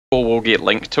will get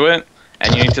linked to it,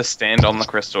 and you need to stand on the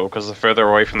crystal, because the further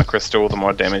away from the crystal, the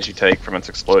more damage you take from its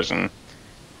explosion.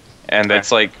 And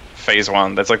that's like phase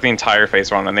 1. That's like the entire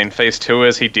phase 1. And then phase 2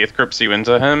 is he death grips you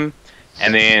into him,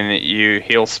 and then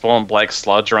he'll spawn black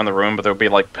sludge around the room, but there'll be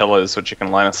like pillars which you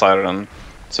can line of sight on.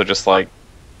 So just like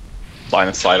line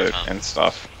of sight it and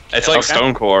stuff. It's like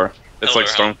stone core. It's like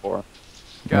stone core.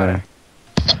 Got it.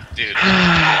 Dude,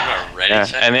 ready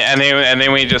and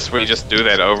then we just do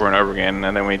that over and over again,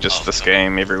 and then we just this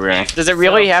game everywhere. Does it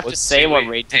really have to say what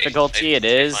raid difficulty it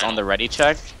is on the ready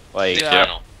check? Like,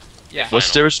 Yeah. What's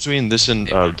the difference between this and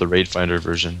the raid finder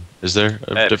version? Is there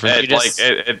a difference?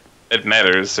 It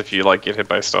matters if you like get hit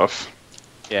by stuff.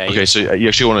 Yeah. Okay, so you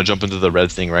actually want to jump into the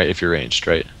red thing, right? If you're ranged,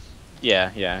 right? Yeah.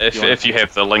 If you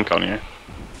have the link on you.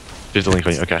 If you have the link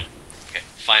on you, okay. Okay,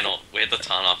 final. We had to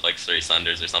ton off like 3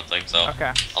 Sunders or something, so...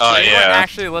 Okay. Oh, Anyone yeah.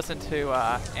 actually listen to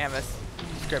Ameth's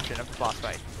description of the boss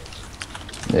fight?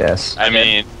 Yes. I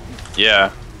mean,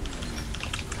 yeah.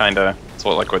 Kinda. It's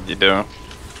what you do.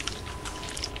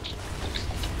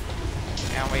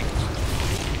 And wait.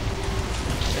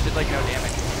 It did like no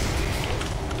damage.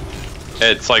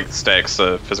 It's like stacks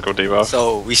the physical debuff.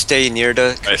 So we stay near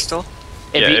the crystal?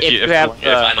 If you have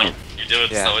final. You're doing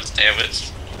so much damage.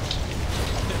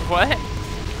 What?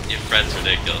 Your friend's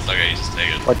ridiculous. Okay, you just take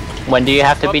it. When do you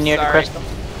have to be Oops, near the sorry. crystal?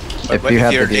 If you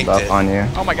have the debuff on you.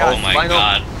 Oh my god. Oh my Final.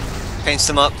 god. Paints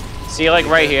them up. see, like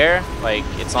right here, like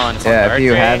it's on. Yeah, if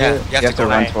you have Yeah, it, you you have to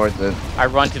run go towards it. I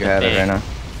run to You the have it thing. right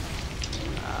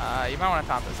now. You might want to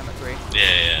taunt this in the 3.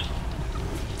 Yeah.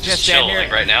 Just stand chill, here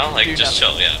like right now, like do just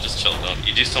nothing. chill, yeah, just chill. Don't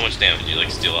you do so much damage, you like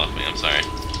steal off me, I'm sorry.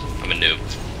 I'm a noob.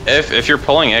 If you're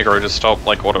pulling aggro, just stop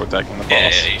like auto attacking the boss. Yeah,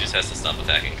 he just has to stop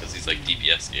attacking because he's like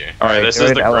DPS gear. Alright, this go is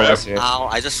to the grab. LOS here. Ow,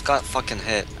 I just got fucking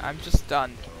hit. I'm just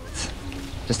stunned.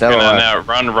 Just And LOS. now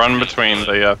run between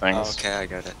the Oh, things. okay, I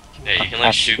got it. Yeah, you can like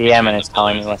That's shoot the DM between and the it's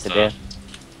telling me pillars what and to do.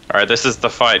 stuff. Alright, this is the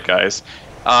fight, guys.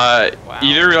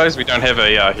 You do realize we don't have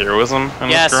a heroism in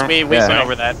Yes, this group? we've Yeah. been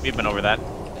over that. We've been over that.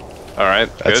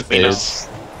 Alright, That's good. phase.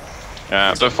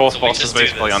 Yeah, the fourth So we boss is just do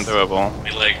basically this. undoable.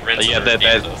 We like rinse Yeah, and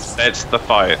repeat that's the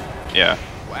fight. Yeah.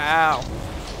 Wow.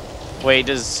 Wait,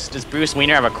 does Bruce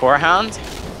Wiener have a core hound?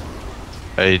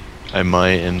 I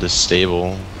might in the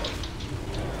stable.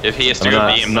 If he has to I'm go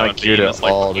not- beam, I'm though, not geared beam at is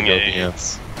like all to fucking go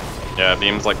AIDS. Yeah,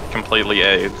 beam's like completely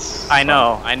AIDS. I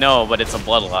know, but it's a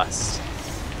bloodlust.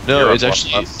 No, You're it's a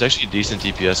actually bloodlust. decent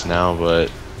DPS now,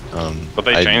 but But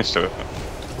they changed to it.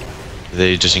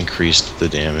 They just increased the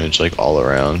damage like all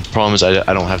around. Problem is I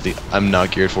don't have I'm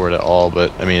not geared for it at all,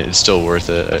 but I mean it's still worth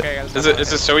it. Okay, guys. Is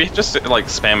it so we just like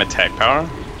spam attack power?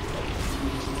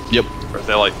 Yep. Or is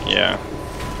they like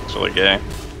it's really gay.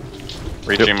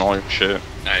 Reaching all your shit.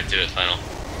 Alright, do it, final.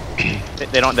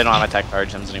 They don't have attack power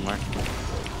gems anymore.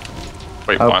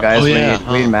 Wait, Oh, what? guys, Oh, we yeah,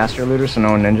 need Master Looter, so no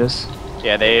ninjas.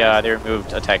 Yeah, they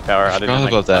removed attack power. I Other forgot than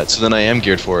like, about that. So then I am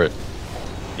geared for it.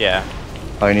 Yeah.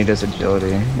 All you need is agility.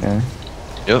 Yeah.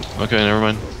 Yep. Okay, never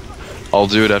mind. I'll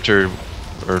do it after,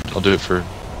 or I'll do it for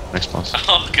next boss.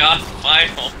 Oh god,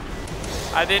 final.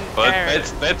 I didn't But care.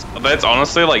 that's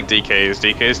honestly like DKs.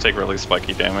 DKs take really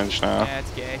spiky damage now. Yeah,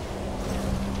 it's gay.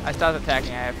 I stopped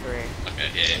attacking, I have 3. Okay,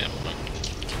 yeah.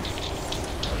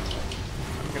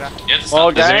 Good enough. You have to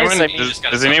Well, stop. Does guys, anyone I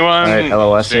mean- does anyone Alright,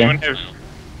 LOS does anyone here.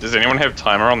 does anyone have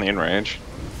timer on the enrage?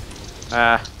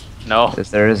 No.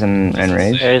 Yes, there is an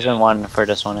enrage. There isn't one for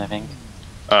this one, I think.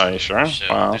 Oh, you sure? Shit,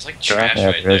 Wow. there's like Sure. trash Yeah,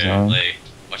 right there is there. one. Like,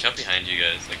 watch out behind you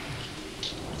guys. Like,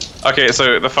 Okay,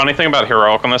 so the funny thing about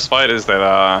Heroic on this fight is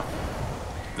that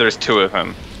there's 2 of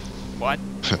him. What?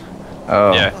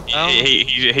 Oh. Yeah,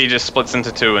 he just splits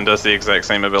into 2 and does the exact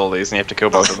same abilities, and you have to kill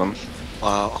both of them.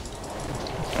 Wow.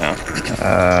 Yeah. like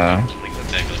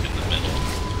attack like in the middle.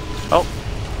 Oh.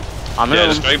 I'm Yeah, gonna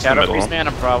just right to the Shadow middle. Priest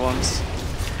mana problems.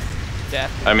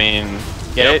 Death. I mean,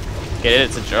 Get it? Get it?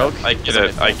 It's a joke. I get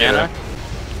it. I get it.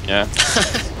 Yeah.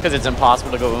 Because it's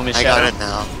impossible to go Uma's I Shadow. got it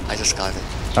now. I just got it.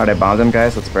 Alright, I bombed them,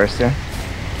 guys. Let's burst here.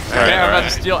 Okay, I'm about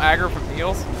alright. to steal aggro from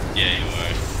Niels. Yeah, you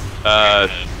are.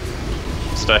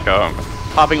 Stack up.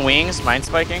 Popping wings, mind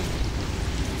spiking.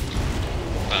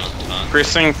 Final,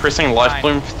 Pressing life Fine.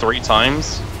 bloom 3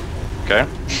 times. Okay.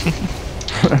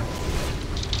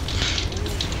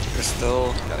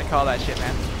 Crystal. Gotta call that shit,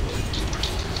 man.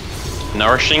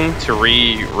 Nourishing to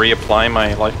reapply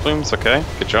my life blooms. Okay.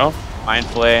 Good job. Mind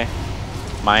flay.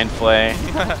 Mind flay.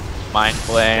 Mind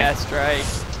flay. Dash strike.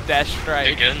 Dash Dude,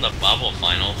 strike. get in the bubble,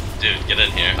 final. Dude, get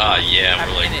in here. Ah, yeah, I'm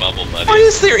we're like in it. bubble buddies. Why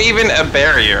is there even a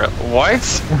barrier? What?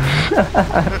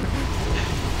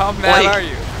 How mad Like- are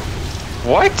you?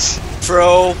 What?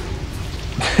 Throw.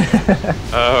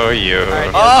 Oh, you.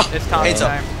 Alright, Oh, it's Tommy hands up.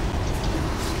 time.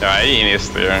 Yeah, I eat Aeneas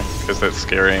there because it's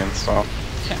scary and stuff.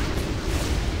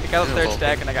 I got a third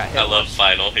stack and I got hit. I love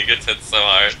Final. He gets hit so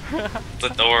hard. It's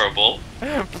adorable.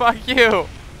 Fuck you.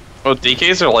 Well,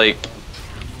 DKs are like,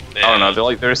 Yeah. I don't know. They're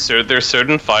like there's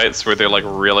certain fights where they're like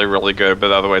really good,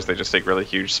 but otherwise they just take really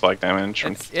huge spike damage.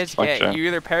 From It's spike yeah, shit. you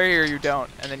either parry or you don't,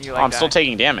 and then you like. Oh, I'm die. still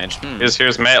taking damage.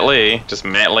 Here's Matt Lee, just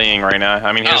Matt Leeing right now.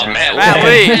 I mean, here's Oh, Matt Matt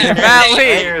Lee. Lee. Matt Lee.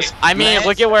 Here's I mean, Matt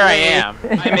look at where I Lee. am. I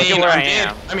Look at mean, where I I'm dead.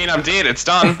 am. I mean, I'm dead. It's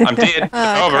done. I'm dead.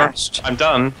 It's over. crashed. I'm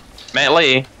done. Matt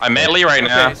Lee. I'm Matt Lee right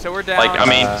now. Okay, so we're down. Like, I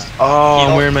mean, Oh,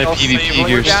 I'm wearing my He'll PvP save-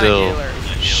 gear we're down a still. healer.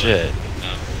 Shit.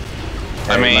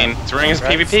 I mean, he's wearing his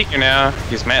PvP gear now.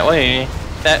 He's Matt Lee.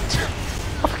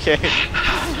 Okay.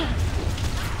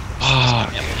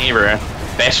 Neighbor.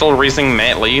 Special raising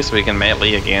Matt Lee so we can Matt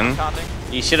Lee again. Taunting.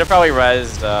 You should have probably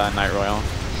rezzed Night Royal.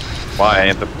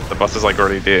 Why? The boss is like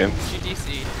already dead.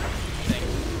 GDC. Thing.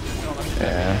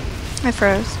 Yeah. I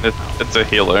froze. It's a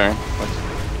healer.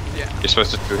 Yeah. You're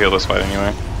supposed to heal this fight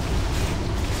anyway.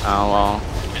 Oh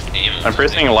well. Just aim him. I'm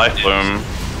pressing Life Bloom.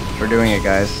 We're doing it,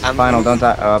 guys. I'm- Final, don't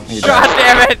die. Oh, you God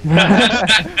died. damn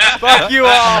it! Fuck you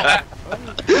all!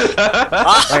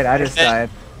 Wait, I just died.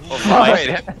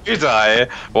 Wait, you die?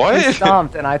 He What?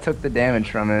 stomped and I took the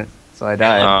damage from it, so I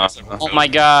died. Oh my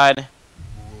god.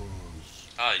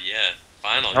 Oh yeah,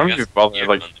 Final. I don't You be got bothered, some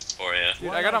like- gear for you. Dude,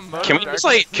 I got a motor. Can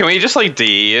we just like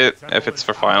DE it if it's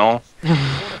for final?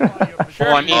 Sure,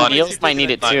 Well, I mean, you Niels might need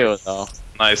it too, though.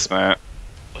 Nice, Matt.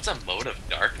 What's a mode of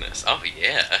darkness? Oh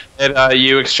yeah.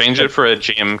 You exchange it for a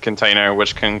gem container,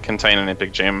 which can contain an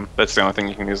epic gem. That's the only thing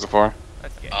you can use it for.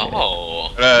 That's gay.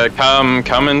 Oh.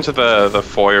 Come into the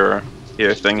foyer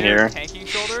here thing here. Tanking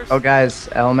shoulders. Oh, guys,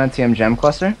 Elementium Gem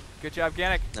Cluster? Good job,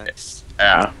 Gannick. Nice.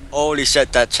 Yeah. Holy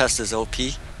shit, that chest is OP.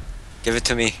 Give it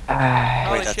to me. Ah,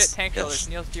 Holy Wait, shit, that's- tank yes. shoulders.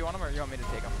 Niels, do you want them or you want me to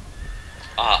take them?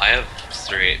 I have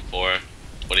straight 4.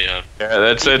 What do you have?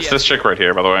 Yeah, it's this chick right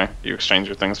here, by the way. You exchange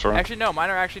your things for. Actually, no, mine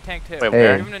are actually tank too. Wait,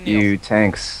 hey, Give them to Niels. you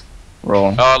tanks.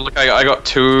 Roll. Oh, look, I got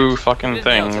 2 fucking It Niels, it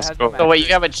things. has Go. no So wait,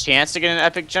 you have a chance to get an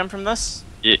epic gem from this?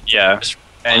 Yeah.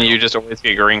 And you just always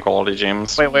get green quality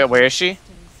gems. Wait, where is she?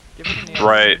 Give it to Niels.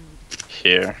 Right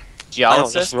here. Final, just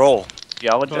Geologist? roll.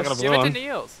 Geologist? Give it to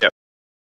Niels. Yep.